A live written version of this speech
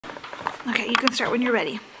Okay, you can start when you're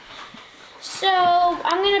ready. So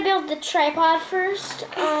I'm gonna build the tripod first.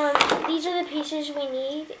 These are the pieces we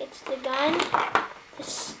need. It's the gun, the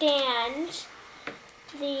stand,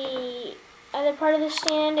 the other part of the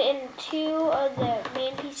stand, and 2 of the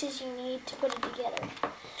main pieces you need to put it together.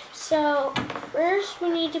 So first we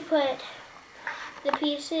need to put the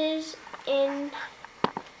pieces into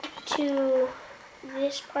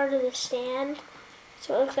this part of the stand,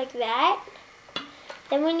 so it looks like that.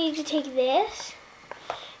 Then we need to take this,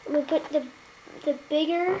 and we put the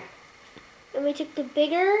bigger, and we took the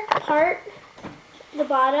bigger part, the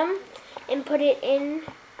bottom, and put it in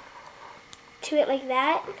to it like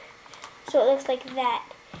that, so it looks like that.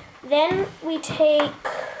 Then we take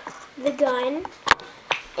the gun,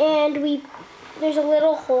 and there's a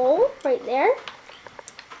little hole right there,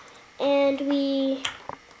 and we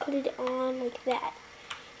put it on like that,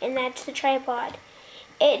 and that's the tripod.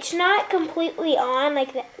 It's not completely on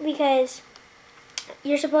like that because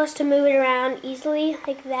you're supposed to move it around easily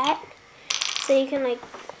like that, so you can like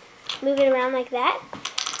move it around like that.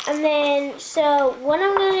 And then, so what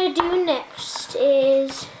I'm going to do next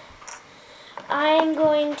is I'm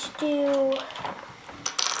going to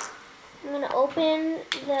open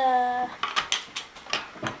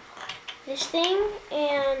this thing,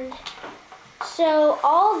 and so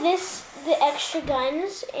all the extra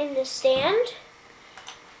guns in the stand,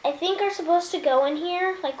 I think are supposed to go in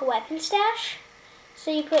here like a weapon stash. So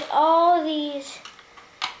you put all these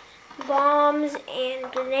bombs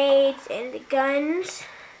and grenades and the guns,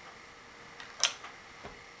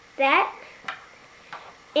 that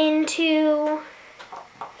into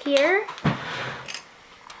here,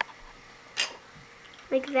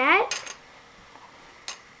 like that.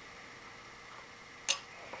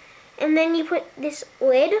 And then you put this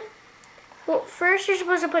lid. Well, first you're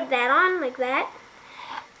supposed to put that on, like that.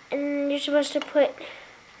 And you're supposed to put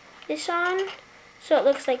this on, so it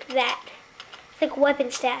looks like that. It's like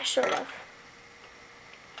weapon stash, sort of.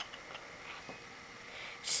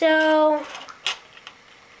 So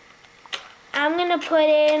I'm gonna put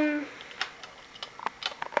in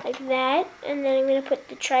like that, and then I'm gonna put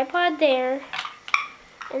the tripod there,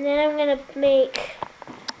 and then I'm gonna make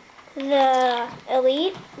the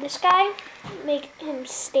elite, this guy, make him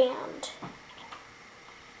stand.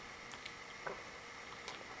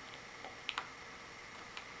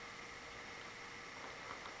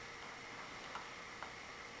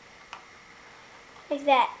 Like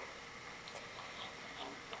that.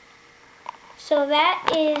 So that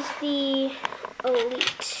is the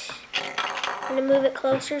elite. I'm gonna move it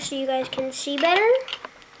closer so you guys can see better.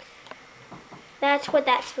 That's what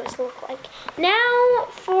that's supposed to look like. Now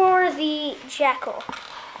for the jackal.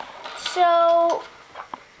 So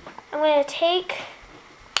I'm gonna take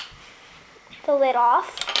the lid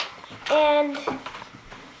off, and I'm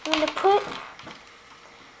gonna put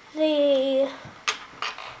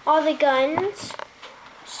all the guns.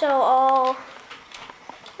 So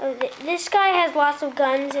this guy has lots of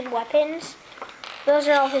guns and weapons. Those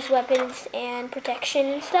are all his weapons and protection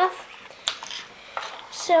and stuff.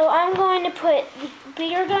 So I'm going to put the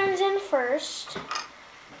bigger guns in first,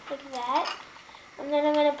 like that. And then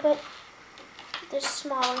I'm going to put the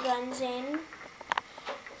smaller guns in.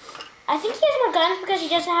 I think he has more guns because he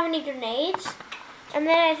doesn't have any grenades. And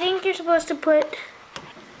then I think you're supposed to put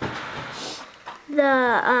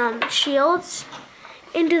the shields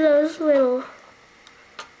into those little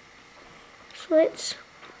slits,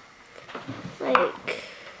 like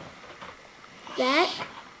that.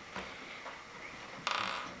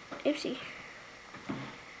 Oopsie.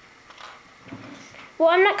 Well,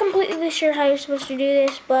 I'm not completely sure how you're supposed to do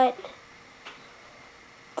this, but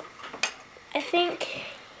I think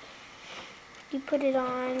you put it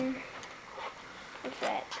on